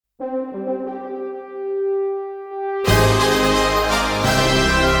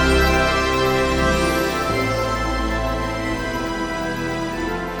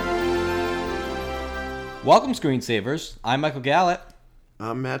Welcome, screensavers. I'm Michael Gallant.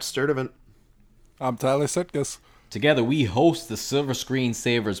 I'm Matt Sturdivant. I'm Tyler Sitkus. Together, we host the Silver Screen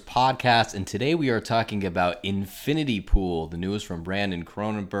Savers podcast, and today we are talking about Infinity Pool, the newest from Brandon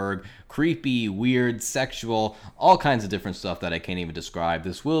Cronenberg. Creepy, weird, sexual, all kinds of different stuff that I can't even describe.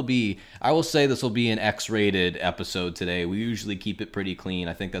 I will say this will be an X-rated episode today. We usually keep it pretty clean.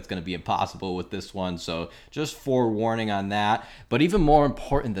 I think that's going to be impossible with this one, so just forewarning on that. But even more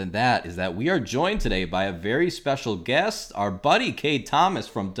important than that is that we are joined today by a very special guest, our buddy Cade Thomas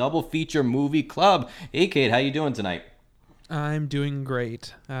from Double Feature Movie Club. Hey, Cade, how you doing tonight? I'm doing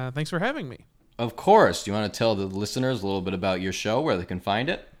great. Thanks for having me. Of course. Do you want to tell the listeners a little bit about your show, where they can find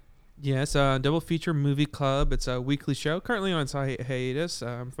it? Yes, Double Feature Movie Club. It's a weekly show, currently on its hiatus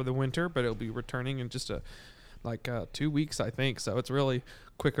for the winter, but it'll be returning in just 2 weeks, I think. So it's really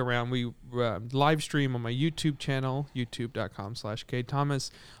quick around. We live stream on my YouTube channel, youtube.com/Cade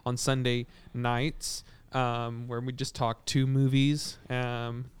Thomas, on Sunday nights, where we just talk 2 movies,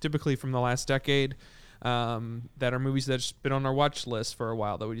 typically from the last decade, that are movies that have just been on our watch list for a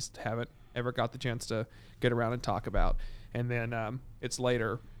while that we just haven't ever got the chance to get around and talk about. And then it's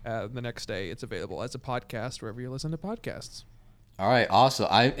later, the next day, it's available as a podcast wherever you listen to podcasts. All right, awesome.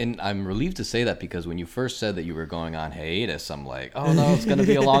 I'm relieved to say that, because when you first said that you were going on hiatus, I'm like, oh no, it's going to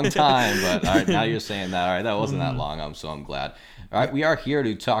be a long time. But all right, now you're saying that. All right, that wasn't that long. I'm glad. All right, we are here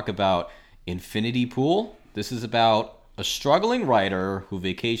to talk about Infinity Pool. This is about a struggling writer who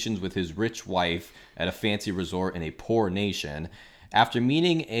vacations with his rich wife at a fancy resort in a poor nation. After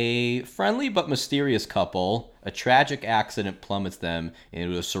meeting a friendly but mysterious couple, a tragic accident plummets them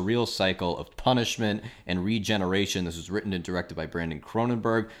into a surreal cycle of punishment and regeneration. This was written and directed by Brandon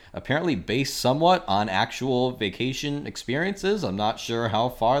Cronenberg, apparently based somewhat on actual vacation experiences. I'm not sure how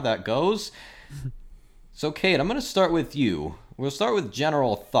far that goes. So, Kate, I'm going to start with you. We'll start with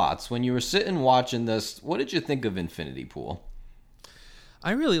general thoughts. When you were sitting watching this, what did you think of Infinity Pool?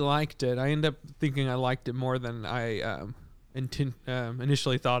 I really liked it. I ended up thinking I liked it more than I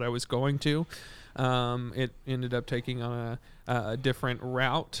initially thought I was going to. It ended up taking on a different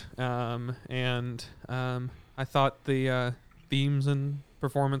route, and I thought the themes and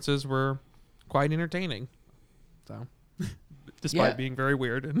performances were quite entertaining. So, despite being very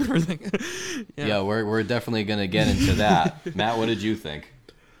weird and everything. Yeah, we're definitely going to get into that. Matt, what did you think?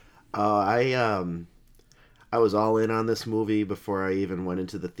 I was all in on this movie before I even went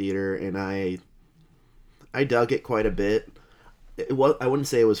into the theater, and I dug it quite a bit. I wouldn't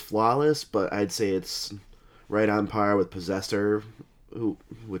say it was flawless, but I'd say it's right on par with Possessor,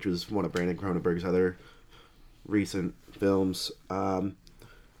 which was one of Brandon Cronenberg's other recent films.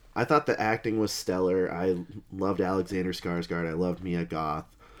 I thought the acting was stellar. I loved Alexander Skarsgård. I loved Mia Goth.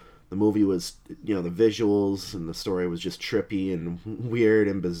 The movie was, the visuals and the story was just trippy and weird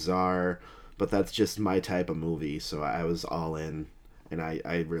and bizarre, but that's just my type of movie, so I was all in, and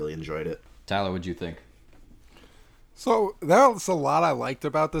I really enjoyed it. Tyler, what'd you think? So there was a lot I liked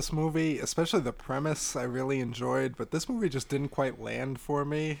about this movie, especially the premise I really enjoyed, but this movie just didn't quite land for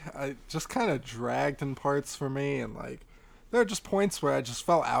me. I just kind of dragged in parts for me, and there are just points where I just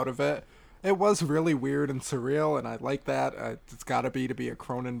fell out of it. It was really weird and surreal, and I like that. It's got to be a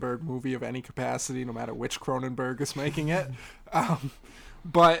Cronenberg movie of any capacity, no matter which Cronenberg is making it.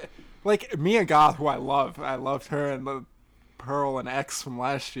 But Mia Goth, who I loved her and the Pearl and X from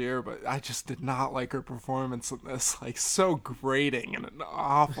last year, but I just did not like her performance in this. So grating and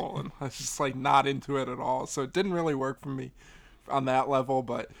awful, and I was just not into it at all. So it didn't really work for me on that level,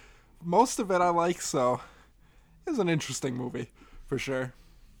 but most of it I like, so it was an interesting movie for sure.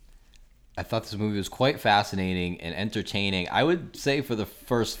 I thought this movie was quite fascinating and entertaining. I would say for the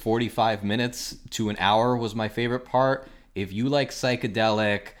first 45 minutes to an hour was my favorite part. If you like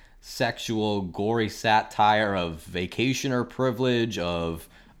psychedelic, sexual, gory satire of vacationer privilege, of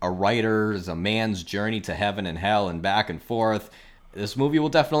a man's journey to heaven and hell and back and forth, this movie will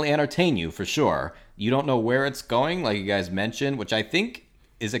definitely entertain you for sure. You don't know where it's going, like you guys mentioned, which I think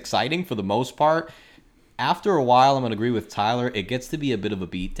is exciting for the most part. After a while, I'm going to agree with Tyler, it gets to be a bit of a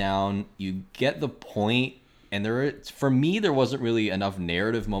beatdown. You get the point, and for me, there wasn't really enough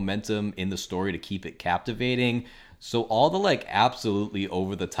narrative momentum in the story to keep it captivating. So all the absolutely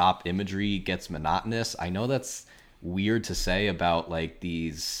over-the-top imagery gets monotonous. I know that's weird to say about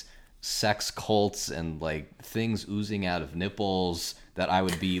these sex cults and things oozing out of nipples, that I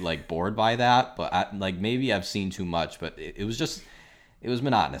would be bored by that. But maybe I've seen too much, but it was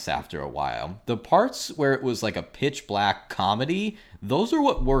monotonous after a while. The parts where it was a pitch black comedy, those are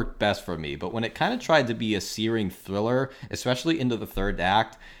what worked best for me. But when it kind of tried to be a searing thriller, especially into the third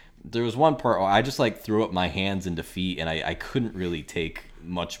act, there was one part where I just threw up my hands in defeat, and I couldn't really take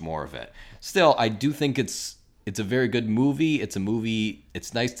much more of it. Still, I do think it's a very good movie. It's a movie.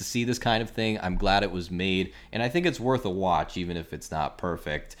 It's nice to see this kind of thing. I'm glad it was made, and I think it's worth a watch, even if it's not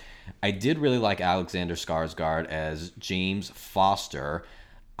perfect. I did really like Alexander Skarsgård as James Foster.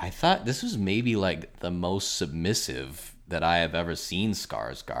 I thought this was maybe like the most submissive that I have ever seen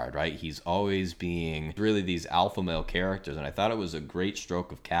Skarsgård, right? He's always being really these alpha male characters, and I thought it was a great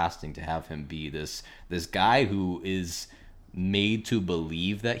stroke of casting to have him be this guy who is made to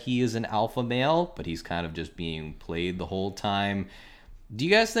believe that he is an alpha male, but he's kind of just being played the whole time. Do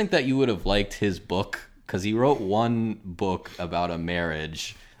you guys think that you would have liked his book? Because he wrote one book about a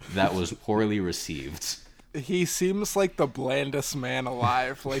marriage that was poorly received. He seems like the blandest man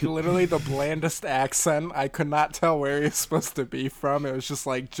alive. Like, literally the blandest accent. I could not tell where he's supposed to be from. It was just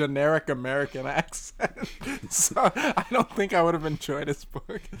like generic American accent. So I don't think I would have enjoyed his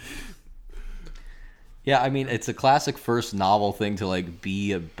book. Yeah, I mean, it's a classic first novel thing to like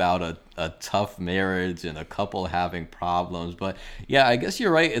be about a tough marriage and a couple having problems. But yeah, I guess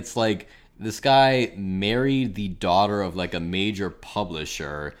you're right. It's like this guy married the daughter of like a major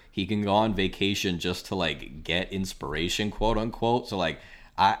publisher. He can go on vacation just to like get inspiration, quote unquote. So like,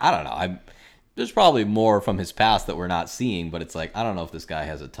 I don't know. There's probably more from his past that we're not seeing, but it's like, I don't know if this guy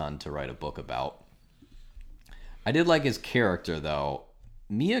has a ton to write a book about. I did like his character though.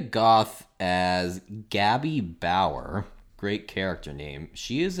 Mia Goth as Gabby Bauer, great character name.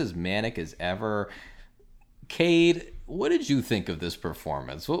 She is as manic as ever. Cade, what did you think of this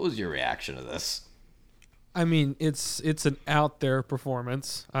performance? What was your reaction to this? I mean, it's an out there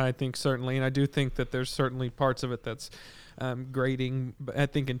performance, I think, certainly, and I do think that there's certainly parts of it that's grating. But I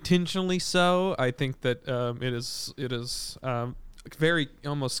think intentionally so. I think that it is very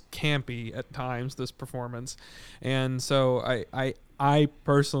almost campy at times, this performance, and so I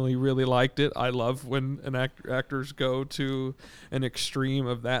personally really liked it. I love when actors go to an extreme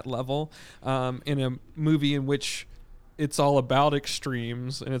of that level in a movie in which it's all about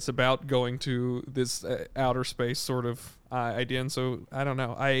extremes and it's about going to this outer space sort of idea. And so I don't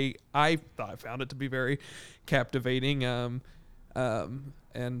know. I found it to be very captivating. And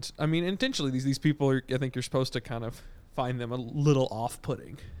I mean, intentionally, these people are. I think you're supposed to kind of find them a little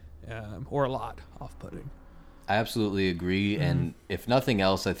off-putting, or a lot off-putting. I absolutely agree, and if nothing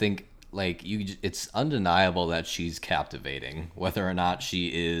else, I think like it's undeniable that she's captivating, whether or not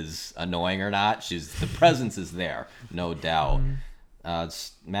she is annoying or not. The presence is there, no doubt.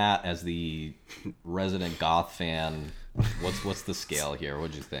 It's Matt, as the resident goth fan, what's the scale here?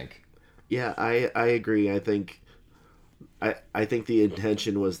 What'd you think? Yeah, I agree. I think the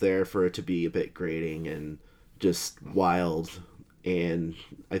intention was there for it to be a bit grating and just wild, and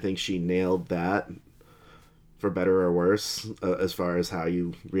I think she nailed that, for better or worse, as far as how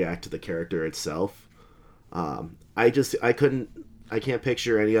you react to the character itself. I can't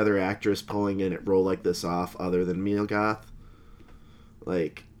picture any other actress pulling a role like this off other than Mia Goth.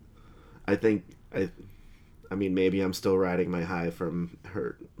 Like, I mean, maybe I'm still riding my high from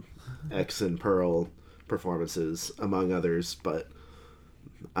her X and Pearl performances, among others, but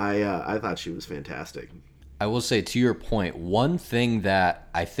I thought she was fantastic. I will say, to your point, one thing that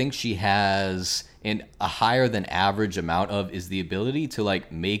I think she has in a higher than average amount of is the ability to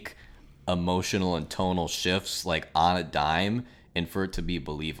like make emotional and tonal shifts like on a dime and for it to be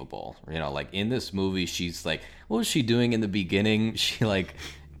believable. You know, like in this movie, she's like, what was she doing in the beginning? She like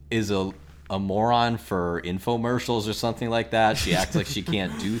is a moron for infomercials or something like that. She acts like she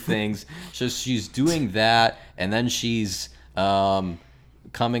can't do things. So she's doing that, and then she's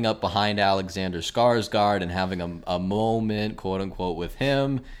coming up behind Alexander Skarsgård and having a moment, quote unquote, with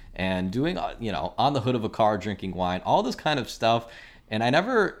him, and doing, on the hood of a car drinking wine, all this kind of stuff. And I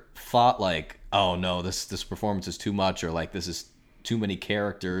never thought like, oh no, this performance is too much, or like this is too many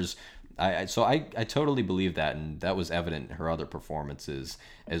characters. I totally believe that, and that was evident in her other performances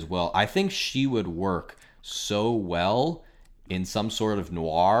as well. I think she would work so well in some sort of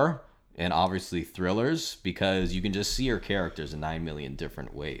noir and obviously thrillers, because you can just see her characters in 9 million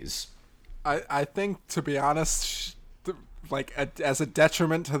different ways. I think, to be honest, as a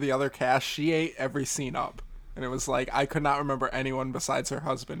detriment to the other cast, she ate every scene up. And it was like, I could not remember anyone besides her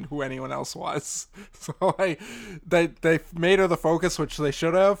husband who anyone else was. So they made her the focus, which they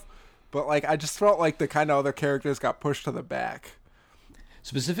should have. But like, I just felt like the kind of other characters got pushed to the back.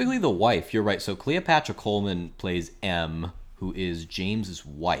 Specifically the wife, you're right. So Cleopatra Coleman plays M, who is James's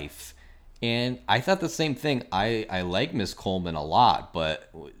wife. And I thought the same thing. I like Miss Coleman a lot,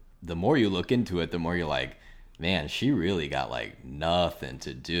 but the more you look into it, the more you're like, man, she really got like nothing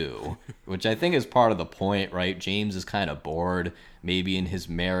to do, which I think is part of the point, right? James is kind of bored, maybe in his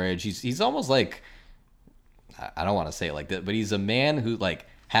marriage. He's almost like, I don't want to say it like that, but he's a man who like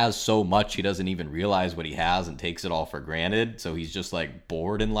has so much he doesn't even realize what he has and takes it all for granted. So he's just like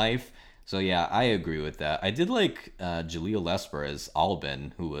bored in life. So yeah, I agree with that. I did like Jaleel Lesper as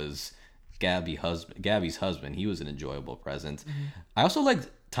Albin, who was Gabby's husband. He was an enjoyable presence. I also liked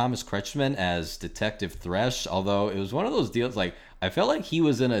Thomas Kretschmann as Detective Thresh, although it was one of those deals like I felt like he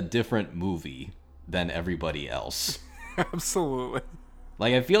was in a different movie than everybody else. Absolutely.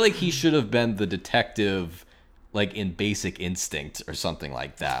 Like I feel like he should have been the detective like in Basic Instinct or something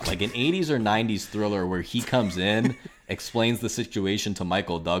like that. Like an 80s or 90s thriller where he comes in, explains the situation to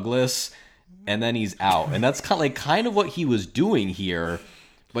Michael Douglas, and then he's out. And that's kind of what he was doing here,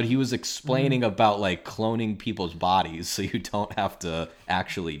 but he was explaining about like cloning people's bodies so you don't have to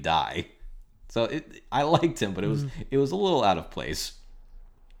actually die. So I liked him, but it was a little out of place.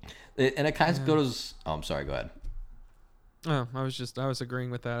 And it kind of goes. Oh, I'm sorry. Go ahead. Oh, I was agreeing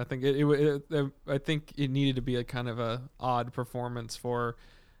with that. I think I think it needed to be a kind of a odd performance for,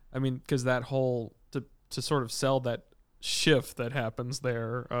 I mean, because that whole to sort of sell that shift that happens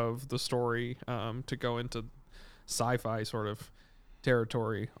there of the story to go into sci-fi sort of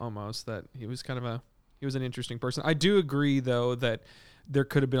territory almost. That he was an interesting person. I do agree though that there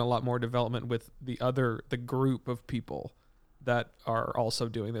could have been a lot more development with the group of people that are also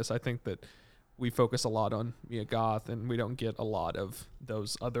doing this. I think that we focus a lot on Mia Goth, and we don't get a lot of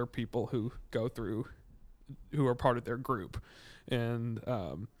those other people who are part of their group. And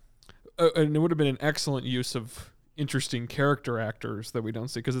it would have been an excellent use of interesting character actors that we don't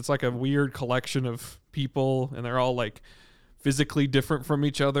see, because it's like a weird collection of people, and they're all like physically different from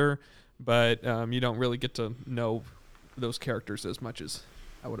each other, but you don't really get to know those characters as much as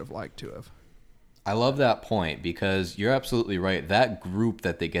I would have liked to have. I love that point because you're absolutely right. That group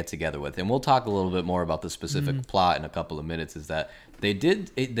that they get together with, and we'll talk a little bit more about the specific plot in a couple of minutes, is that they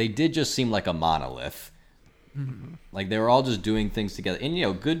did just seem like a monolith. Like they were all just doing things together. And you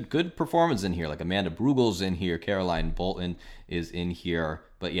know, good performance in here. Like Amanda Brugel's in here, Caroline Bolton is in here.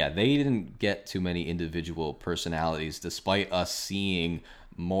 But yeah, they didn't get too many individual personalities, despite us seeing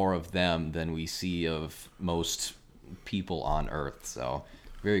more of them than we see of most people on Earth. So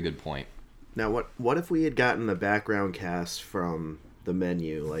very good point. Now, what if we had gotten the background cast from The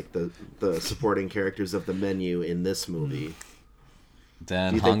Menu, like the supporting characters of The Menu in this movie?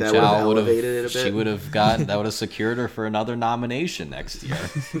 Then Do you Hong think that would have Chow would elevated it a have bit? she would have that would have secured her for another nomination next year.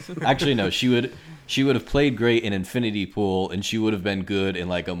 Actually, no, she would have played great in Infinity Pool, and she would have been good in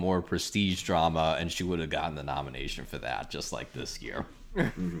like a more prestige drama, and she would have gotten the nomination for that, just like this year.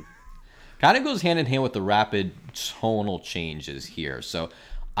 Kind of goes hand in hand with the rapid tonal changes here. So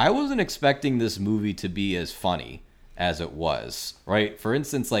I wasn't expecting this movie to be as funny as it was, right? For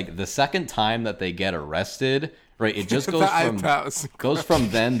instance, like the second time that they get arrested, right? It just goes from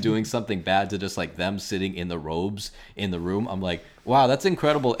them doing something bad to just like them sitting in the robes in the room. I'm like, wow, that's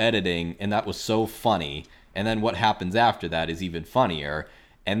incredible editing, and that was so funny. And then what happens after that is even funnier.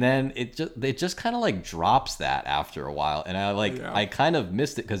 And then it just kind of like drops that after a while, and I kind of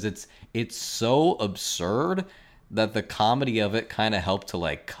missed it because it's so absurd that the comedy of it kind of helped to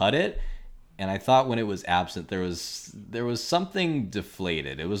like cut it. And I thought when it was absent, there was something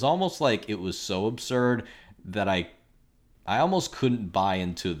deflated. It was almost like it was so absurd that I almost couldn't buy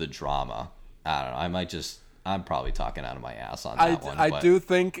into the drama. I don't know. I'm probably talking out of my ass on that one.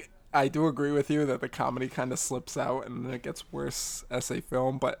 I do agree with you that the comedy kind of slips out and then it gets worse as a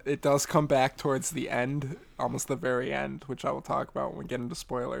film, but it does come back towards the end, almost the very end, which I will talk about when we get into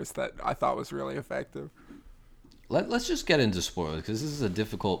spoilers, that I thought was really effective. Let's just get into spoilers, because this is a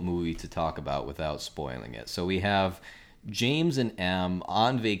difficult movie to talk about without spoiling it. So we have James and Em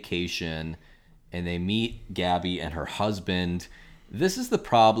on vacation, and they meet Gabby and her husband. This is the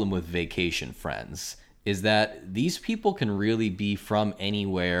problem with vacation friends, is that these people can really be from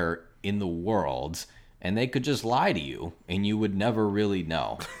anywhere in the world, and they could just lie to you, and you would never really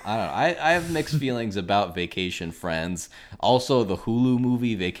know. I don't know. I have mixed feelings about Vacation Friends. Also, the Hulu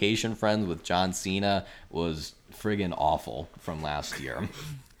movie Vacation Friends with John Cena was friggin' awful from last year. All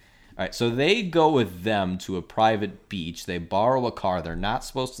right, so they go with them to a private beach. They borrow a car. They're not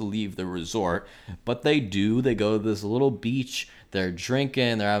supposed to leave the resort, but they do. They go to this little beach. They're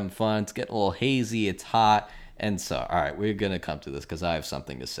drinking. They're having fun. It's getting a little hazy. It's hot. And so, all right, we're going to come to this because I have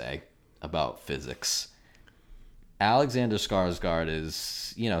something to say about physics. Alexander Skarsgård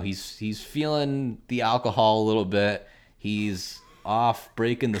is, he's feeling the alcohol a little bit. He's off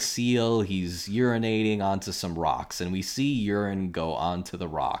breaking the seal. He's urinating onto some rocks, and we see urine go onto the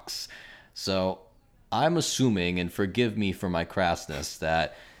rocks. So I'm assuming, and forgive me for my crassness,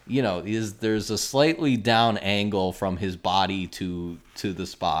 that there's a slightly down angle from his body to the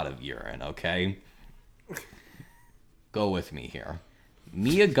spot of urine. Okay, go with me here.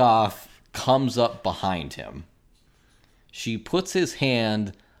 Mia Goth comes up behind him. She puts her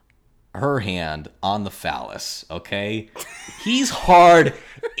hand on the phallus, okay? He's hard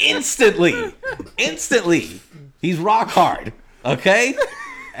instantly. Instantly. He's rock hard, okay?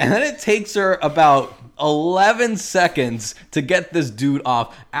 And then it takes her about 11 seconds to get this dude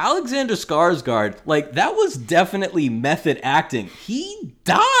off. Alexander Skarsgård, like, that was definitely method acting. He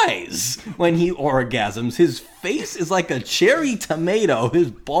dies when he orgasms. His face is like a cherry tomato. His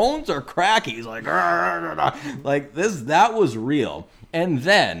bones are cracky. He's like, like this. That was real. And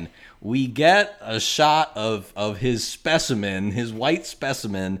then we get a shot of his specimen, his white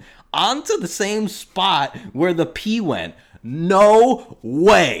specimen, onto the same spot where the pee went. No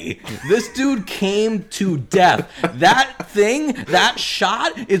way. This dude came to death. That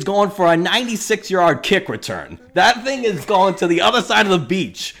shot is going for a 96-yard kick return. That thing is going to the other side of the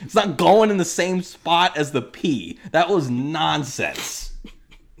beach. It's not going in the same spot as the pee. That was nonsense.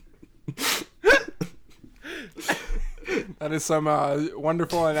 That is some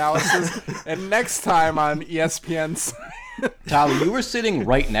wonderful analysis. And next time on ESPN's... Tyler, you were sitting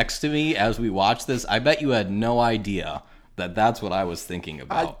right next to me as we watched this. I bet you had no idea that that's what I was thinking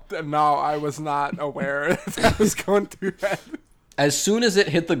about. No, I was not aware that I was going through that. As soon as it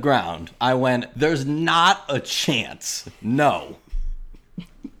hit the ground, I went, there's not a chance. No.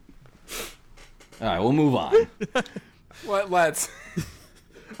 All right, we'll move on. Let's.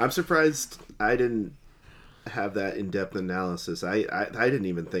 I'm surprised I didn't have that in-depth analysis. I didn't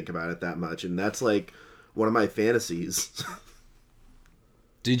even think about it that much, and that's like one of my fantasies.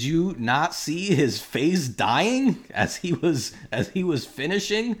 Did you not see his face dying as he was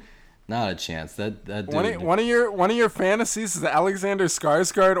finishing? Not a chance. That dude. One of your fantasies is Alexander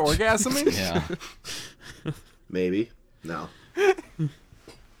Skarsgård orgasming? Yeah. Maybe. No.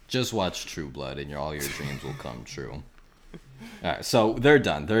 Just watch True Blood and all your dreams will come true. All right, so they're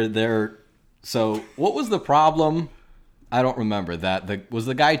done. So what was the problem? I don't remember that.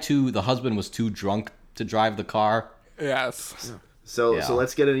 The husband was too drunk to drive the car? Yes. So Yeah. so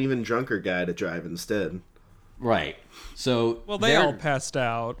let's get an even drunker guy to drive instead. Right. So Well, they all passed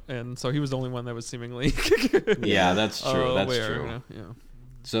out, and so he was the only one that was seemingly. Yeah, that's true. That's aware, true. Yeah.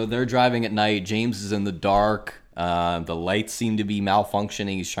 So they're driving at night. James is in the dark. The lights seem to be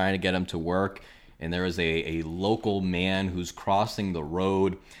malfunctioning. He's trying to get him to work. And there is a local man who's crossing the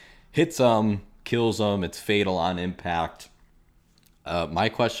road. Hits him, kills him. It's fatal on impact. My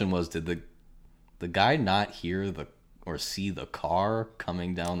question was, did the guy not hear or see the car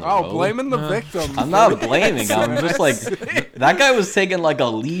coming down the road? Oh, blaming the victim. I'm not blaming. I'm just like, that guy was taking like a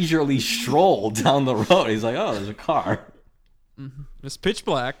leisurely stroll down the road. He's like, oh, there's a car. It's pitch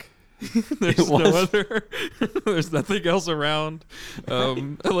black. There's there's nothing else around,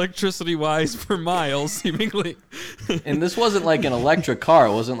 electricity wise for miles seemingly. And this wasn't like an electric car.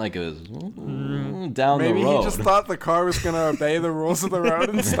 It wasn't like it was down Maybe the road. he just thought the car was going to obey the rules of the road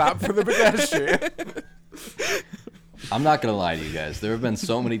and stop for the pedestrian. I'm not going to lie to you guys. There have been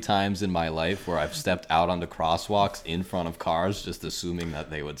so many times in my life where I've stepped out onto crosswalks in front of cars just assuming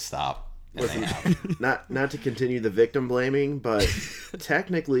that they would stop. And they have. Not to continue the victim blaming, but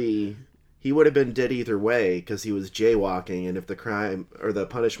technically he would have been dead either way because he was jaywalking, and if the crime or the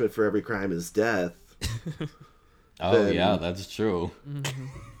punishment for every crime is death. Oh, yeah, that's true.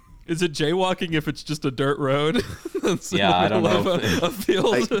 Is it jaywalking if it's just a dirt road? That's Yeah, I don't know. A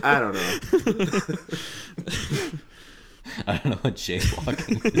field. I don't know. I don't know what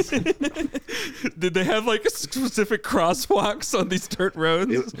jaywalking is. Did they have like a specific crosswalks on these dirt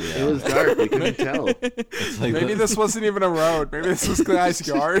roads? It was dark. We couldn't tell. It's like Maybe this wasn't even a road. Maybe this was the guy's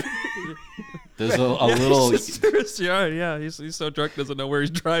yard. there's a little... It's just his yard. Yeah, he's so drunk doesn't know where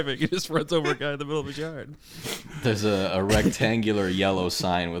he's driving. He just runs over a guy in the middle of his yard. There's a rectangular yellow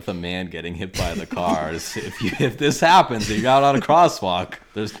sign with a man getting hit by the cars. If this happens and you're out on a crosswalk,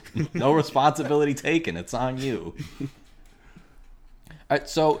 there's no responsibility taken. It's on you. All right,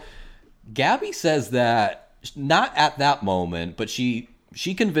 so Gabby says that not at that moment, but she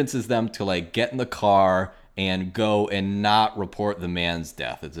convinces them to like get in the car and go and not report the man's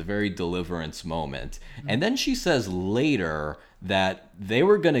death. It's a very deliverance moment. And then she says later that they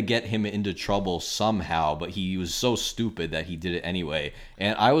were going to get him into trouble somehow, but he was so stupid that he did it anyway.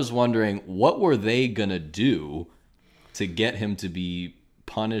 And I was wondering, what were they going to do to get him to be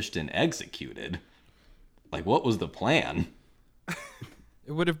punished and executed? Like, what was the plan?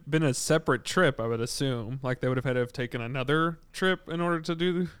 It would have been a separate trip, I would assume. Like they would have had to have taken another trip in order to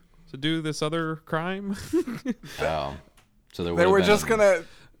do this other crime. Oh, so They were just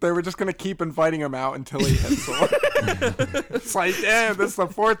gonna keep inviting him out until he hits someone. It's like, damn, this is the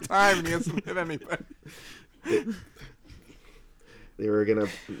fourth time and he hasn't hit anybody. They were gonna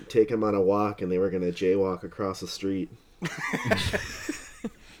take him on a walk, and they were gonna jaywalk across the street.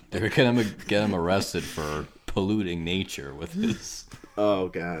 They were gonna get him arrested for polluting nature with his Oh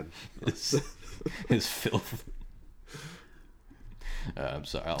God. his filth. I'm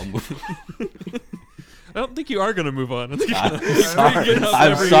sorry. I'll move. I don't think you are going to move on. I think I'm sorry.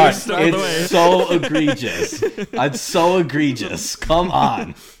 It's so egregious. It's so egregious. Come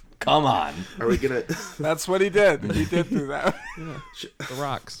on. Are we gonna? That's what he did. He did do that. The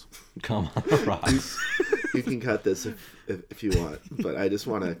rocks. Come on, the rocks. You can cut this if you want, but I just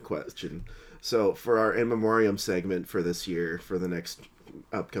want to question. So for our in memoriam segment for this year, for the next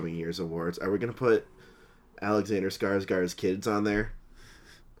upcoming year's awards, are we gonna put Alexander Skarsgård's kids on there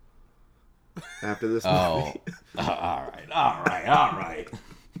after this movie? All right.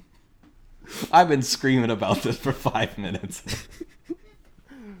 I've been screaming about this for 5 minutes.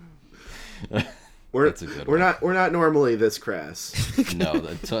 That's a good we're one. not normally this crass. No,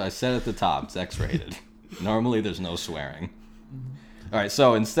 I said at the top, it's X-rated. Normally, there's no swearing. All right,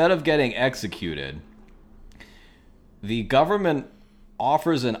 so instead of getting executed, the government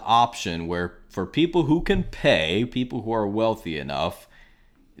offers an option where for people who can pay, people who are wealthy enough,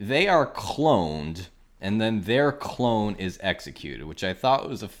 they are cloned, and then their clone is executed, which I thought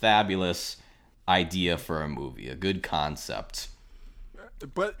was a fabulous idea for a movie, a good concept.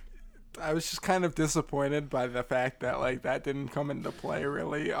 But I was just kind of disappointed by the fact that like that didn't come into play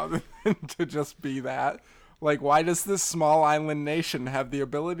really, other than to just be that. Like, why does this small island nation have the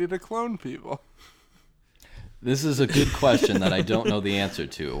ability to clone people? This is a good question that I don't know the answer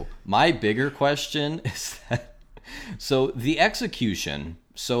to. My bigger question is that, so the execution,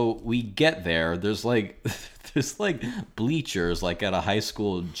 so we get there, there's like bleachers like at a high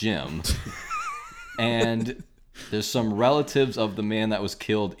school gym, and there's some relatives of the man that was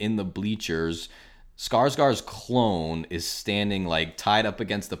killed in the bleachers. Skarsgård's clone is standing like tied up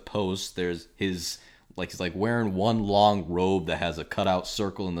against a post. There's he's like wearing one long robe that has a cutout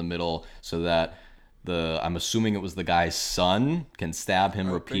circle in the middle so that I'm assuming it was the guy's son can stab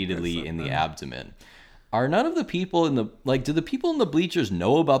him repeatedly in the abdomen. Are none of the people do the people in the bleachers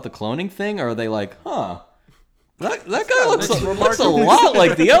know about the cloning thing, or are they like, huh, that guy looks a lot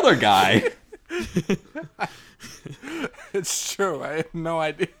like the other guy? It's true. I have no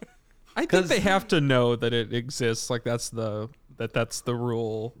idea. I think they have to know that it exists. Like that's the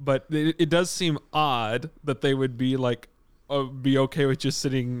rule. But it does seem odd that they would be like be okay with just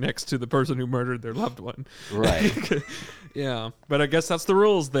sitting next to the person who murdered their loved one. Right. Yeah, but I guess that's the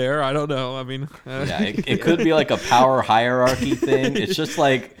rules there. I don't know. I mean, yeah, it could be like a power hierarchy thing. It's just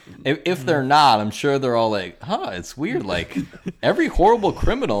like if they're not, I'm sure they're all like, huh, it's weird. Like every horrible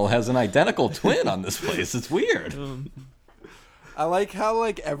criminal has an identical twin on this place. It's weird. I like how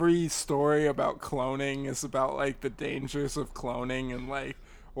like every story about cloning is about like the dangers of cloning and like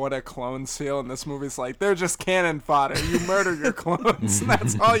what a clones feel. And this movie's like, they're just cannon fodder. You murder your clones, and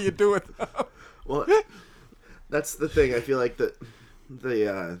that's all you do with them. Well, that's the thing. I feel like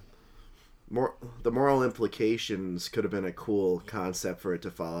the moral implications could have been a cool concept for it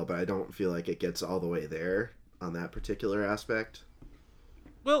to follow, but I don't feel like it gets all the way there on that particular aspect.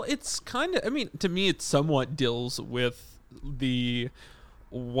 Well, it's kind of. I mean, to me, it somewhat deals with the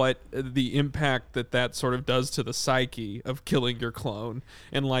impact that sort of does to the psyche of killing your clone,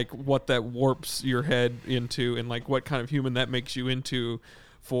 and like what that warps your head into, and like what kind of human that makes you into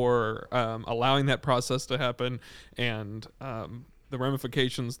for allowing that process to happen, and the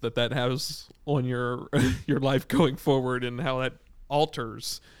ramifications that has on your your life going forward, and how that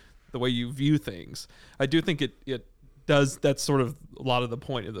alters the way you view things. I do think it does. That's sort of a lot of the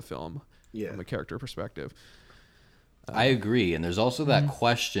point of the film, from a character perspective. I agree, and there's also that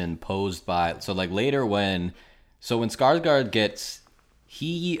question posed by later when Skarsgård gets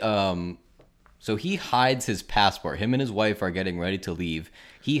he hides his passport. Him and his wife are getting ready to leave.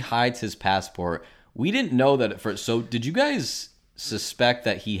 He hides his passport. We didn't know that at first. So did you guys suspect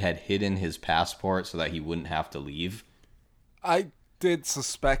that he had hidden his passport so that he wouldn't have to leave? I did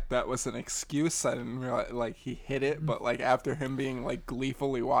suspect that was an excuse. I didn't realize like he hid it, but like after him being like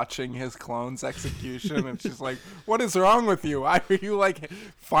gleefully watching his clone's execution, and she's like, "What is wrong with you? Why are you like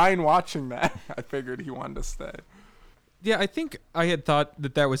fine watching that?" I figured he wanted to stay. Yeah, I think I had thought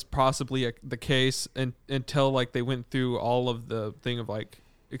that was possibly the case, until like they went through all of the thing of like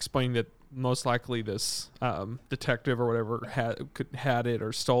explaining that most likely this detective or whatever had it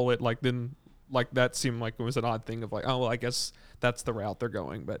or stole it. Like then, like that seemed like it was an odd thing of like, oh well, I guess that's the route they're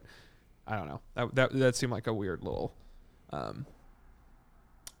going. But I don't know. That seemed like a weird little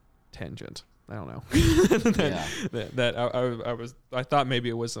tangent. I don't know. I thought maybe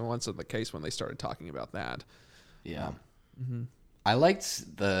it was once in the case when they started talking about that. Yeah. I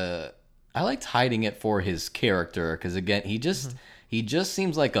liked hiding it for his character because again he just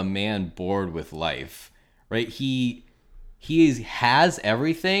seems like a man bored with life, right? Has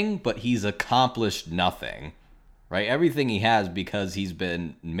everything, but he's accomplished nothing, right? Everything he has because he's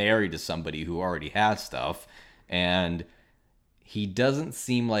been married to somebody who already has stuff, and he doesn't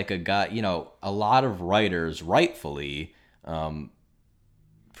seem like a guy. A lot of writers, rightfully,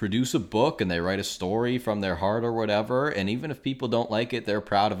 produce a book and they write a story from their heart or whatever, and even if people don't like it, they're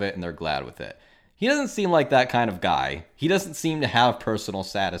proud of it and they're glad with it. He doesn't seem like that kind of guy. He doesn't seem to have personal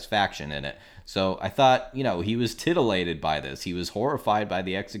satisfaction in it. So I thought, he was titillated by this. He was horrified by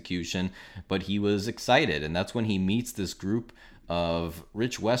the execution, but he was excited. And that's when he meets this group of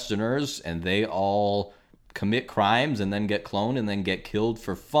rich Westerners, and they all commit crimes and then get cloned and then get killed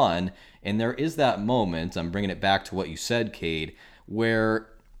for fun. And there is that moment, I'm bringing it back to what you said, Cade, where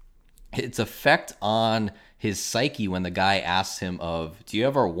its effect on his psyche when the guy asks him do you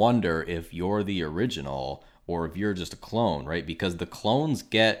ever wonder if you're the original or if you're just a clone, right? Because the clones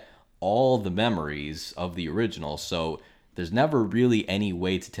get all the memories of the original, so there's never really any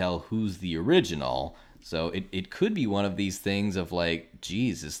way to tell who's the original. So it could be one of these things of like,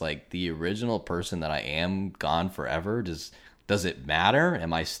 geez, is like the original person that I am gone forever? Does it matter?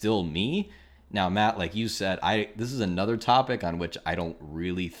 Am I still me? Now, Matt, like you said, this is another topic on which I don't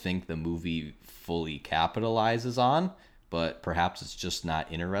really think the movie fully capitalizes on, but perhaps it's just not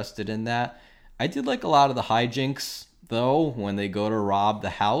interested in that. I did like a lot of the hijinks, though, when they go to rob the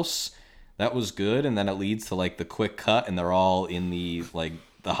house. That was good, and then it leads to like the quick cut, and they're all in the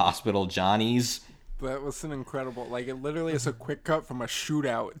hospital Johnnies. That was an incredible, it literally is a quick cut from a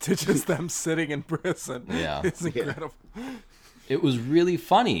shootout to just them sitting in prison. Yeah. It's incredible. It was really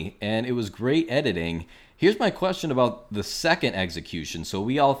funny, and it was great editing. Here's my question about the second execution. So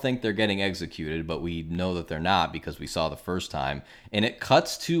we all think they're getting executed, but we know that they're not because we saw the first time. And it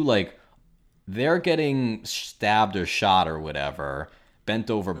cuts to, they're getting stabbed or shot or whatever,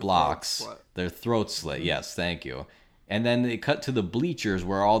 bent over blocks, their throats slit. Yes, thank you. And then they cut to the bleachers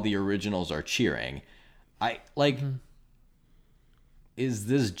where all the originals are cheering. Is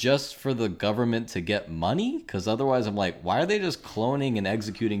this just for the government to get money? Because otherwise I'm like, why are they just cloning and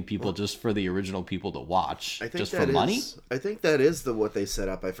executing people just for the original people to watch? I think just for money? I think that is what they set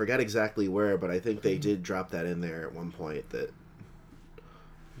up. I forget exactly where, but I think they did drop that in there at one point,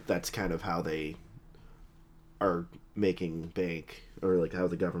 that's kind of how they are making bank, or how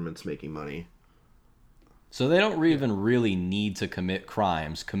the government's making money. So they don't even really need to commit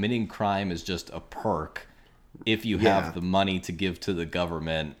crimes. Committing crime is just a perk if you have the money to give to the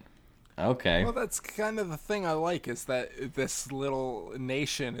government. Okay. Well, that's kind of the thing I like, is that this little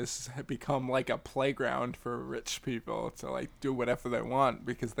nation has become like a playground for rich people to do whatever they want,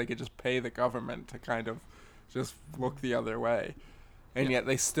 because they could just pay the government to kind of just look the other way. And yet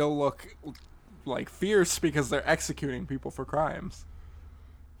they still look fierce because they're executing people for crimes.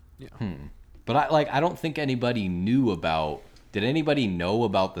 Yeah. But I don't think anybody knew about... Did anybody know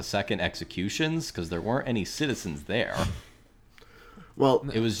about the second executions? Because there weren't any citizens there. Well,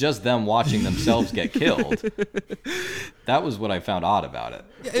 it was just them watching themselves get killed. That was what I found odd about it.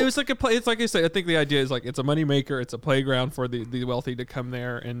 Yeah, it was like a play. It's like I say. I think the idea is it's a moneymaker. It's a playground for the wealthy to come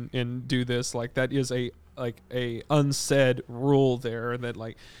there and do this. That is a unsaid rule there.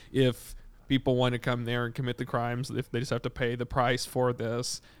 That if people want to come there and commit the crimes, if they just have to pay the price for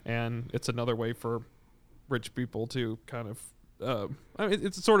this, and it's another way for rich people to kind of.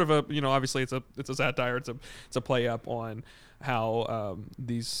 It's sort of a obviously it's a satire. It's a play up on how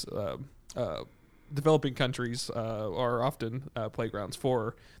these developing countries are often playgrounds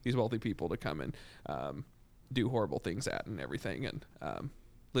for these wealthy people to come and do horrible things at and everything, and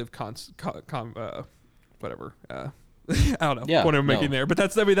live whatever. I don't know what I'm making there, but I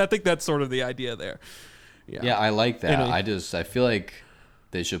think that's sort of the idea there. Yeah, I like that. I feel like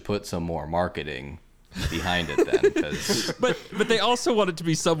they should put some more marketing behind it then, cause... but they also want it to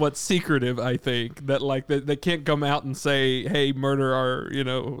be somewhat secretive. I think that they can't come out and say, hey, murder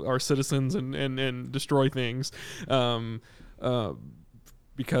our citizens and destroy things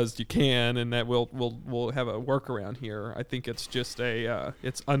because you can, and that we'll have a workaround here. I think it's just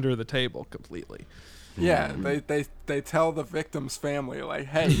it's under the table completely. Yeah, they tell the victim's family,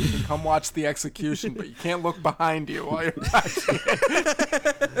 hey, you can come watch the execution, but you can't look behind you while you're watching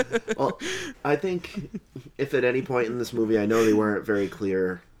it. Well, I think if at any point in this movie, I know they weren't very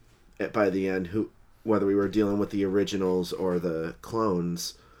clear by the end whether we were dealing with the originals or the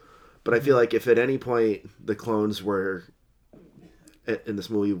clones, but I feel like if at any point the clones were in this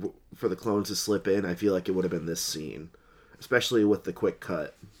movie, for the clones to slip in, I feel like it would have been this scene, especially with the quick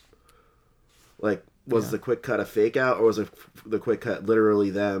cut. Was the quick cut a fake out, or was the quick cut literally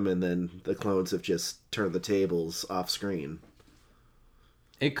them, and then the clones have just turned the tables off screen?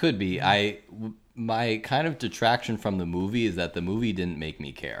 It could be. My kind of detraction from the movie is that the movie didn't make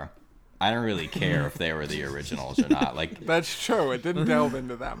me care. I don't really care if they were the originals or not. Like, That's true. It didn't delve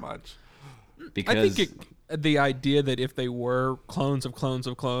into that much. because I think the idea that if they were clones of clones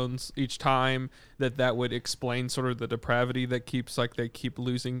of clones each time, that would explain sort of the depravity that keeps, like, they keep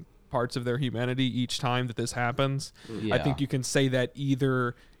losing parts of their humanity each time that this happens. Yeah. I think you can say that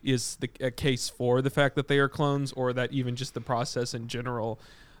either is a case for the fact that they are clones, or that even just the process in general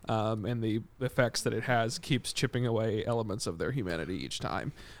and the effects that it has keeps chipping away elements of their humanity each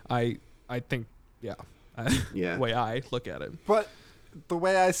time. I think, yeah. Yeah. The way I look at it. But the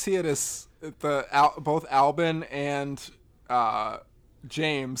way I see it is both Albin and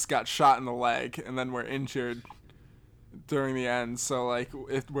James got shot in the leg and then were injured during the end. So, like,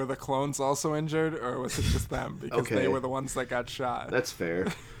 were the clones also injured, or was it just them? Because Okay. they were the ones that got shot. That's fair.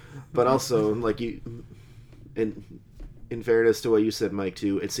 But also, like, in fairness to what you said, Mike,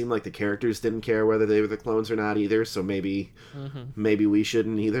 too, it seemed like the characters didn't care whether they were the clones or not either, so maybe we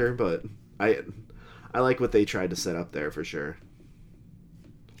shouldn't either, but I like what they tried to set up there for sure.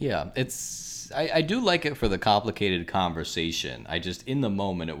 Yeah, I do like it for the complicated conversation. I just, in the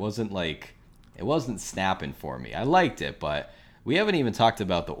moment, it wasn't snapping for me. I liked it, but we haven't even talked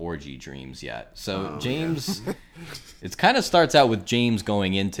about the orgy dreams yet. So James, it kind of starts out with James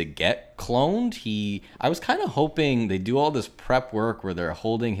going in to get cloned. I was kind of hoping they do all this prep work where they're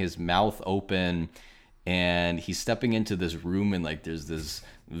holding his mouth open and he's stepping into this room and, like, there's this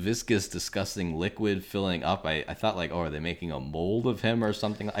viscous, disgusting liquid filling up. I thought, like, oh, are they making a mold of him or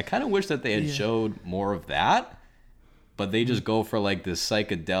something? I kind of wish that they had showed more of that, but they just go for, like, this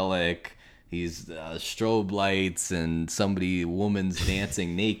psychedelic, he's strobe lights and woman's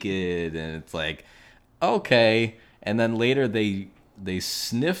dancing naked, and it's like, okay. And then later they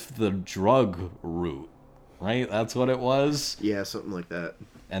sniff the drug root, right? That's what it was. Yeah, something like that.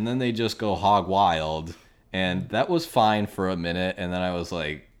 And then they just go hog wild, and that was fine for a minute, and then I was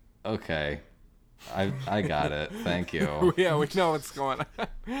like, okay, I got it, thank you. Yeah, we know what's going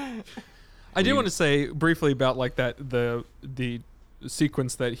on. I do want to say briefly about, like, that the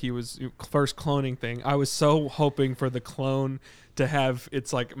sequence that he was first cloning thing. I was so hoping for the clone to have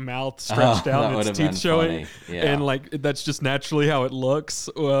its, like, mouth stretched out and its teeth showing, and, like, that's just naturally how it looks.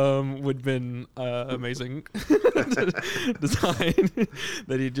 Would have been amazing design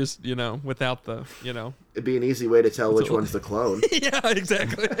that he just, without the, It'd be an easy way to tell which one's the clone. yeah,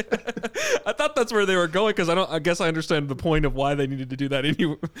 exactly. I thought that's where they were going, because I guess I understand the point of why they needed to do that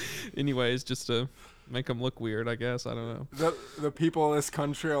anyways, just to make them look weird, I guess. I don't know. The people in this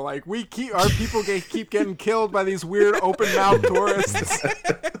country are like, our people keep getting killed by these weird open mouth tourists.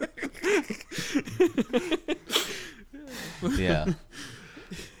 Yeah.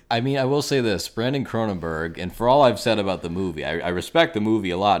 I mean, I will say this, Brandon Cronenberg, and for all I've said about the movie, I respect the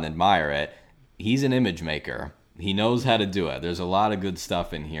movie a lot and admire it. He's an image maker. He knows how to do it. There's a lot of good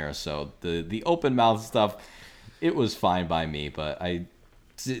stuff in here. So the open mouth stuff, it was fine by me, but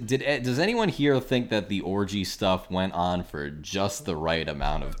does anyone here think that the orgy stuff went on for just the right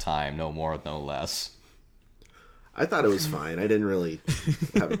amount of time, no more, no less? I thought it was fine. I didn't really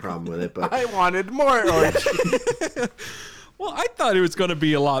have a problem with it, but I wanted more orgy. Well, I thought it was going to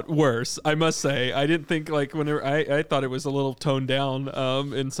be a lot worse, I must say. I didn't think, like, whenever I thought it was a little toned down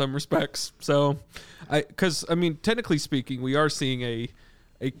in some respects. So, because technically speaking, we are seeing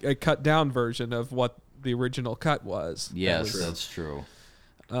a cut down version of what the original cut was. Yes, that's true.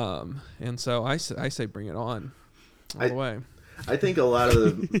 And so I say bring it on all the way. I think a lot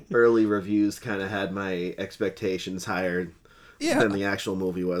of the early reviews kind of had my expectations higher than the actual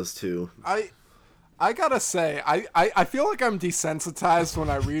movie was too. I gotta say, I feel like I'm desensitized when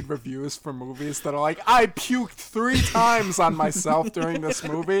I read reviews for movies that are like, I puked 3 times on myself during this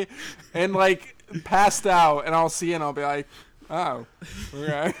movie and, like, passed out, and I'll see it and I'll be like, oh,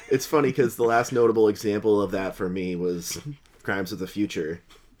 okay. It's funny because the last notable example of that for me was Crimes of the Future.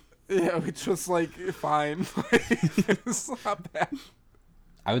 Yeah, which was, like, fine. It's not bad.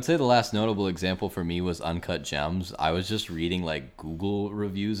 I would say the last notable example for me was Uncut Gems. I was just reading, like, Google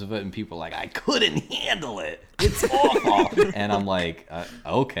reviews of it, and people were like, I couldn't handle it. It's awful. And I'm like,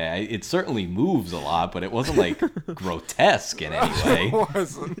 okay, it certainly moves a lot, but it wasn't, like, grotesque in any way. It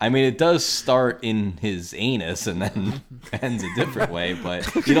wasn't. I mean, it does start in his anus and then ends a different way,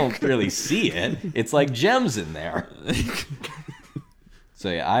 but you don't really see it. It's like gems in there. So,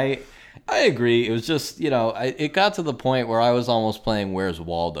 yeah, I agree. It was just, it got to the point where I was almost playing Where's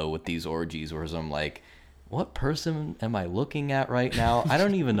Waldo with these orgies, where I'm like, what person am I looking at right now? I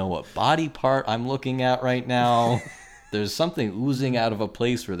don't even know what body part I'm looking at right now. There's something oozing out of a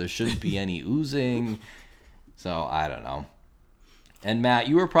place where there shouldn't be any oozing. So I don't know. And Matt,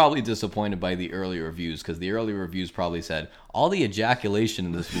 you were probably disappointed by the early reviews because the early reviews probably said all the ejaculation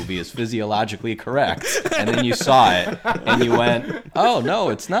in this movie is physiologically correct. And then you saw it and you went, oh, no,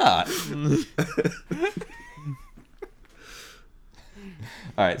 it's not.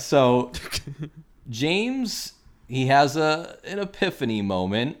 All right, so James, he has an epiphany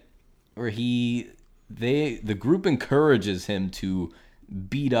moment where the group encourages him to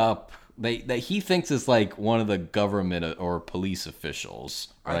beat up that he thinks is like one of the government or police officials,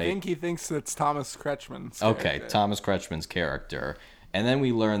 right? I think he thinks it's Thomas Kretschmann's Okay, character. Thomas Kretschmann's character. And then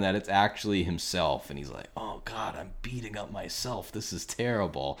we learn that it's actually himself, and he's like, oh, God, I'm beating up myself. This is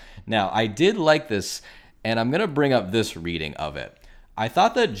terrible. Now, I did like this, and I'm going to bring up this reading of it. I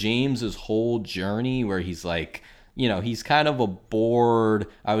thought that James's whole journey where he's like, you know, he's kind of a bored,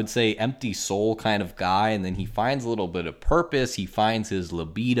 I would say empty soul kind of guy, and then he finds a little bit of purpose, he finds his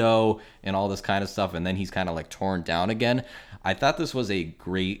libido and all this kind of stuff, and then he's kind of like torn down again. I thought this was a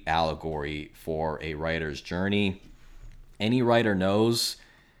great allegory for a writer's journey. Any writer knows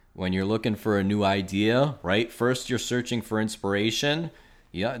when you're looking for a new idea, right? First you're searching for inspiration,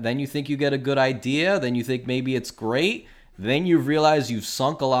 yeah, then you think you get a good idea, then you think maybe it's great. Then you realize you've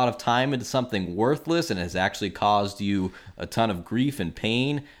sunk a lot of time into something worthless and has actually caused you a ton of grief and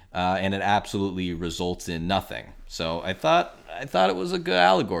pain, and it absolutely results in nothing. So I thought it was a good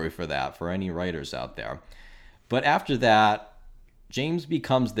allegory for that, for any writers out there. But after that, James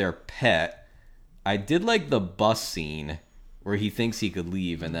becomes their pet. I did like the bus scene where he thinks he could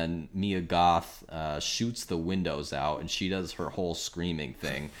leave, and then Mia Goth shoots the windows out, and she does her whole screaming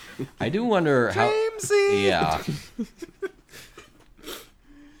thing. I do wonder how... Jamesy! Yeah.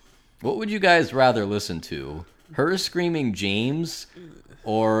 What would you guys rather listen to? Her screaming James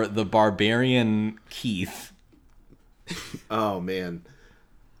or the barbarian Keith? Oh, man.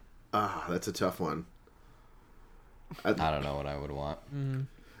 That's a tough one. I don't know what I would want.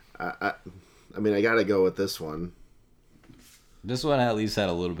 I mean, I gotta go with this one. This one at least had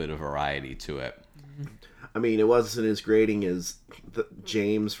a little bit of variety to it. I mean, it wasn't as grating as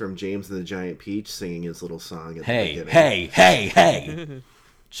James from James and the Giant Peach singing his little song at the beginning. Hey.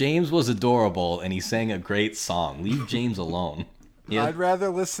 James was adorable, and he sang a great song. Leave James alone. Yeah. I'd rather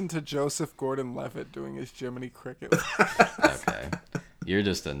listen to Joseph Gordon-Levitt doing his Jiminy Cricket. Okay. You're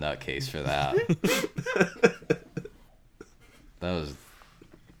just a nutcase for that. That was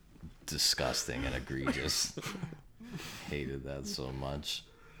disgusting and egregious. Hated that so much.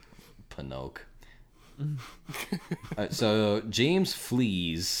 Pinocchio. So James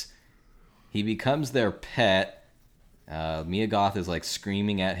flees. He becomes their pet. Mia Goth is like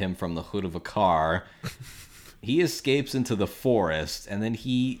screaming at him from the hood of a car. He escapes into the forest, and then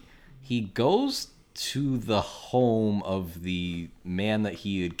he goes to the home of the man that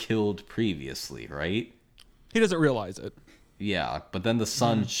he had killed previously, right? He doesn't realize it. Yeah, but then the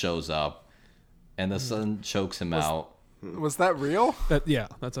sun shows up, and the sun chokes him out. Was that real? That's a... Yeah.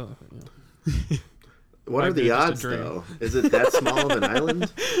 What Might are be the just a odds, dream. though? Is it that small of an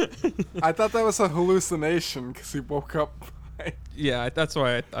island? I thought that was a hallucination because he woke up. Yeah, that's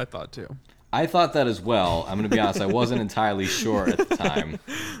why I thought too. I thought that as well. I'm going to be honest, I wasn't entirely sure at the time.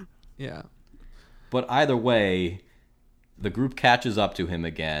 Yeah. But either way, the group catches up to him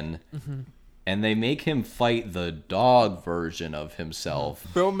again, and they make him fight the dog version of himself.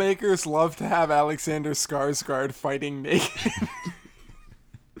 Filmmakers love to have Alexander Skarsgård fighting naked.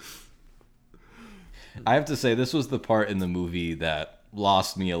 I have to say, this was the part in the movie that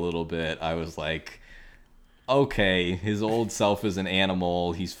lost me a little bit. I was like, okay, his old self is an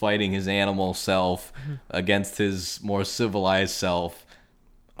animal. He's fighting his animal self against his more civilized self.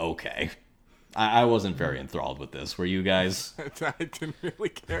 Okay. I wasn't very enthralled with this. Were you guys? I didn't really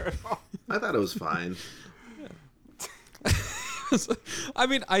care at all. I thought it was fine. I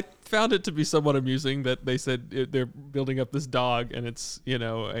mean, I found it to be somewhat amusing that they said they're building up this dog, and it's, you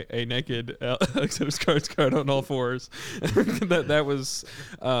know, a naked Alexander Skarsgård on all fours. that was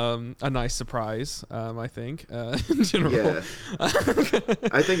a nice surprise, I think, in general. Yeah.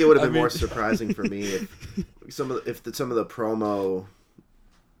 I think it would have been more surprising for me if some of the promo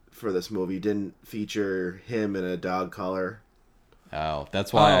for this movie didn't feature him in a dog collar. Oh,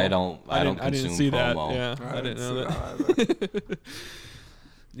 that's why I don't consume didn't see promo. that. Yeah, I didn't know see that.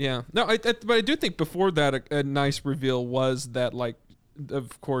 Yeah, no, but I do think before that a nice reveal was that, like,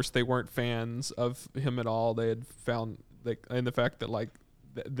 of course they weren't fans of him at all. They had found, like, and the fact that, like,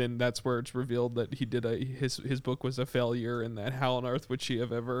 then that's where it's revealed that he did his book was a failure, and that how on earth would she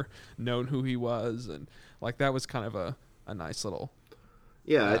have ever known who he was, and like that was kind of a nice little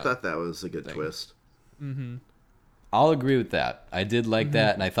I thought that was a good twist. I'll agree with that. I did like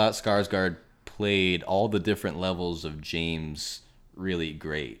that, and I thought Skarsgård played all the different levels of James really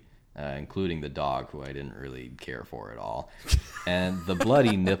great, including the dog, who I didn't really care for at all, and the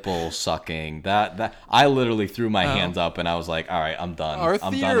bloody nipple sucking. That I literally threw my hands up, and I was like, "All right, I'm done. Our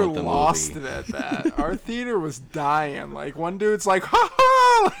I'm theater done with the lost movie." it at that. Our theater was dying. Like, one dude's like, "Ha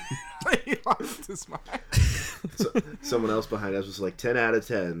ha!" He lost his mind. Someone else behind us was like 10 out of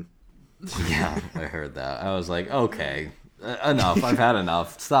 10. Yeah, I heard that. I was like, okay, enough. I've had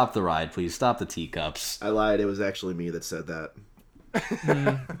enough. Stop the ride, please. Stop the teacups. I lied. It was actually me that said that.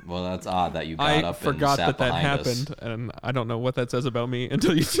 Well, that's odd that you got I up forgot and sat that behind us. happened, and I don't know what that says about me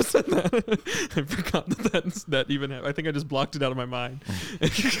until you just said that. I forgot that even happened. I think I just blocked it out of my mind.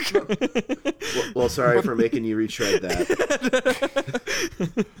 Well, sorry for making you retread that.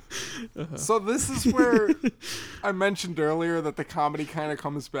 So this is where I mentioned earlier that the comedy kind of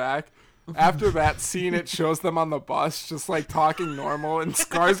comes back. After that scene, it shows them on the bus just like talking normal, and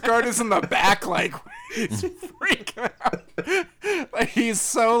Skarsgård is in the back like he's freaking out. Like he's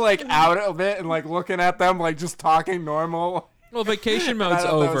so like out of it and like looking at them like just talking normal. Well, vacation mode's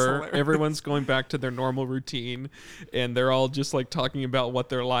thought that was over. hilarious. Everyone's going back to their normal routine, and they're all just like talking about what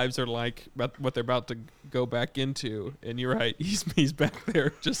their lives are like, about what they're about to go back into. And you're right, he's back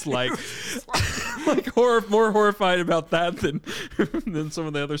there just like like more horrified about that than some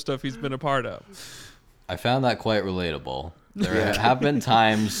of the other stuff he's been a part of. I found that quite relatable. There have been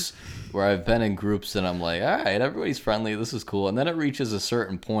times where I've been in groups and I'm like, all right, everybody's friendly, this is cool. And then it reaches a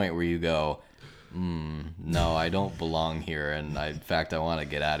certain point where you go, no, I don't belong here. And in fact, I want to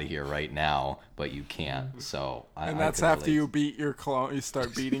get out of here right now, but you can't. So And that's after you beat your clone. You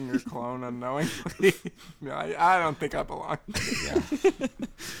start beating your clone unknowingly. I don't think I belong. Yeah.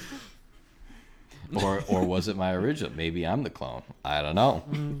 Or was it my original? Maybe I'm the clone. I don't know.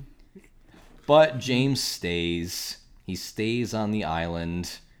 But James stays. He stays on the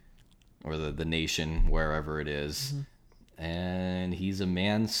island, or the nation, wherever it is. And he's a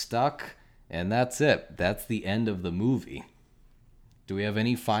man stuck, and that's it. That's the end of the movie. Do we have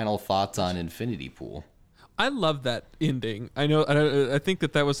any final thoughts on Infinity Pool? I love that ending. I think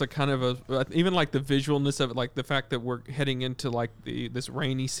that was a kind of a, even like the visualness of it, like the fact that we're heading into like this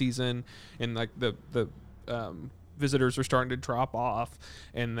rainy season, and like the visitors are starting to drop off,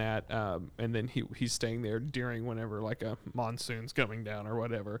 and that and then he's staying there during whenever like a monsoon's coming down or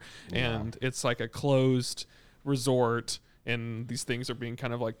whatever, and it's like a closed resort, and these things are being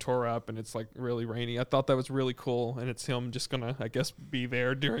kind of like tore up, and it's like really rainy. I thought that was really cool, and it's him just gonna, I guess, be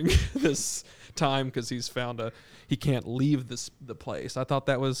there during this time because he can't leave the place. I thought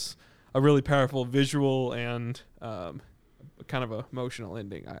that was a really powerful visual and kind of emotional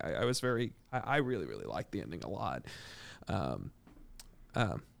ending. I really liked the ending a lot.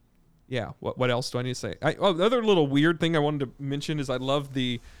 Yeah. What else do I need to say? The other little weird thing I wanted to mention is I love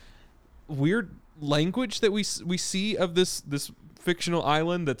the weird language that we see of this fictional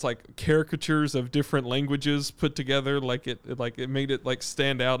island that's like caricatures of different languages put together. Like it made it like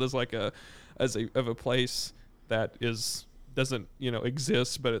stand out as like a place that doesn't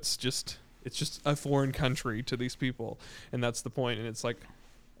exist, but it's just a foreign country to these people, and that's the point. And it's like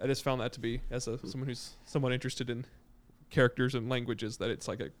I just found that to be, as someone who's somewhat interested in characters and languages, that it's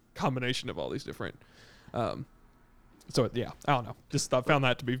like a combination of all these different. So yeah, I don't know. Just found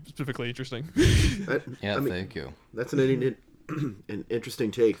that to be specifically interesting. Thank you. That's an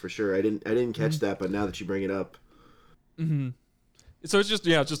interesting take for sure. I didn't catch that, but now that you bring it up, so it's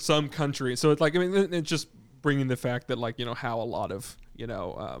just some country. So it's like, I mean, it's just bringing the fact that like how a lot of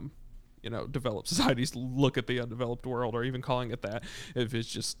developed societies look at the undeveloped world, or even calling it that, if it's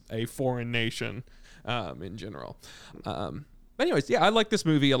just a foreign nation in general. But anyways, yeah, I like this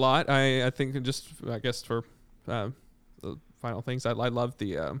movie a lot. I think I guess for the final things, I love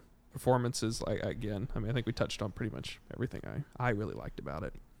the performances. I think we touched on pretty much everything I really liked about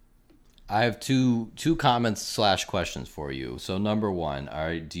it. I have two comments / questions for you. So number one,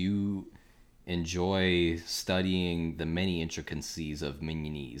 do you enjoy studying the many intricacies of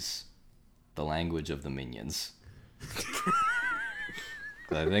Minionese, the language of the minions?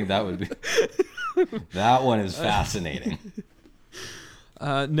 I think that would be that one is fascinating.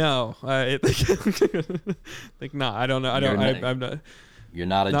 No, I think not. I don't know. I'm not. You're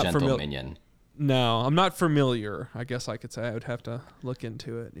not a gentle minion. No, I'm not familiar. I guess I could say I would have to look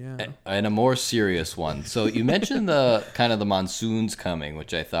into it. Yeah. And a more serious one. So you mentioned the monsoons coming,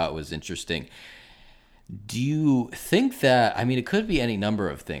 which I thought was interesting. Do you think that, I mean, it could be any number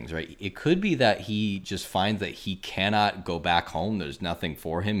of things, right? It could be that he just finds that he cannot go back home. There's nothing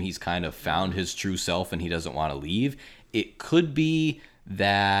for him. He's kind of found his true self and he doesn't want to leave. It could be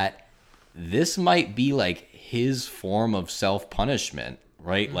that this might be like his form of self-punishment,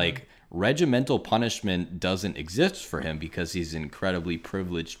 right? Mm-hmm. Like regimental punishment doesn't exist for him because he's an incredibly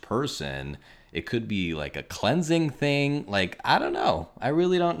privileged person. It could be like a cleansing thing. Like, I don't know. I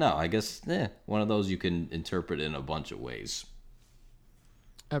really don't know. I guess one of those you can interpret in a bunch of ways.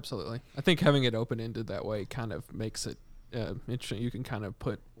 Absolutely. I think having it open-ended that way kind of makes it interesting. You can kind of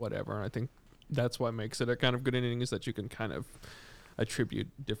put whatever. And I think that's what makes it a kind of good ending, is that you can kind of attribute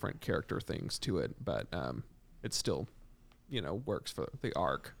different character things to it. But it still, works for the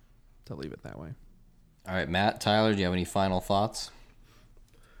arc to leave it that way. All right, Matt, Tyler, do you have any final thoughts?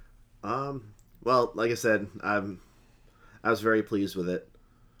 Well, like I said, I was very pleased with it.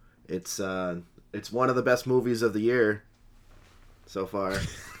 It's one of the best movies of the year so far.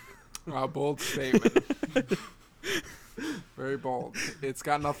 A bold statement. Very bold. It's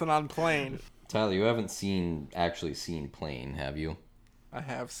got nothing on Plane. Tyler, you haven't actually seen Plane, have you? I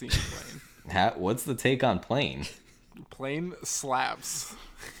have seen Plane. What's the take on Plane? Plane slaps.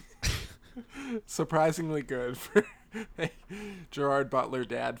 Surprisingly good for a Gerard Butler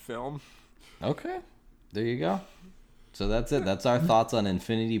dad film. Okay, there you go. So that's it. That's our thoughts on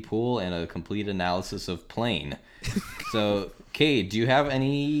Infinity Pool and a complete analysis of Plane. So, Cade, do you have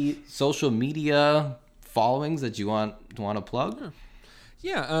any social media followings that you want to plug?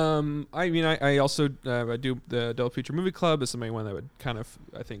 Yeah, I also I do the Double Feature Movie Club. Is somebody one that would kind of,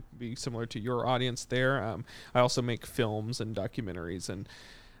 I think, be similar to your audience there. I also make films and documentaries and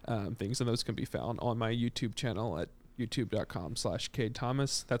things, and those can be found on my YouTube channel at youtube.com/Cade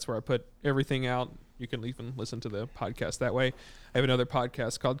Thomas. That's where I put everything out. You can even listen to the podcast that way. I have another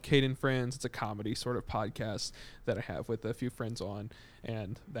podcast called Cade and Friends. It's a comedy sort of podcast that I have with a few friends on,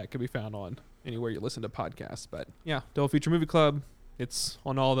 and that can be found on anywhere you listen to podcasts. But yeah, Double Feature Movie Club. It's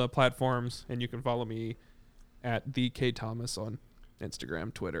on all the platforms, and you can follow me at the Cade Thomas on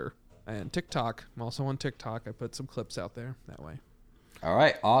Instagram, Twitter, and TikTok. I'm also on TikTok. I put some clips out there that way. All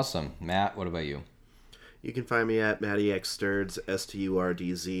right, awesome. Matt, what about you? You can find me at MattyXSturds,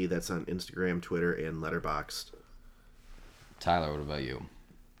 STURDZ. That's on Instagram, Twitter, and Letterboxd. Tyler, what about you?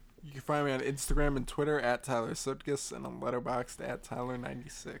 You can find me on Instagram and Twitter at Tyler Sutkus, and on Letterboxd at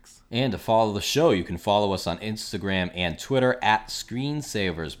Tyler96. And to follow the show, you can follow us on Instagram and Twitter at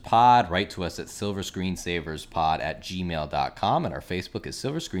ScreensaversPod. Write to us at silverscreensaverspod@gmail.com, and our Facebook is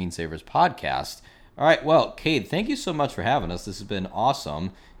Silver Screensavers Podcast. All right, well, Cade, thank you so much for having us. This has been awesome.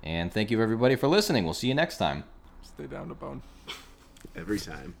 And thank you, everybody, for listening. We'll see you next time. Stay down to bone. Every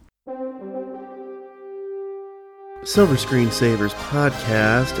time. Silver Screensavers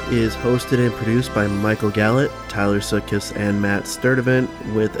Podcast is hosted and produced by Michael Gallant, Tyler Sutkus, and Matt Sturdivant,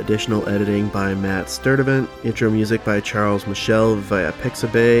 with additional editing by Matt Sturdivant. Intro music by Charles Michel via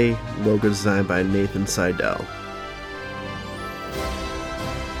Pixabay. Logo design by Nathan Seidel.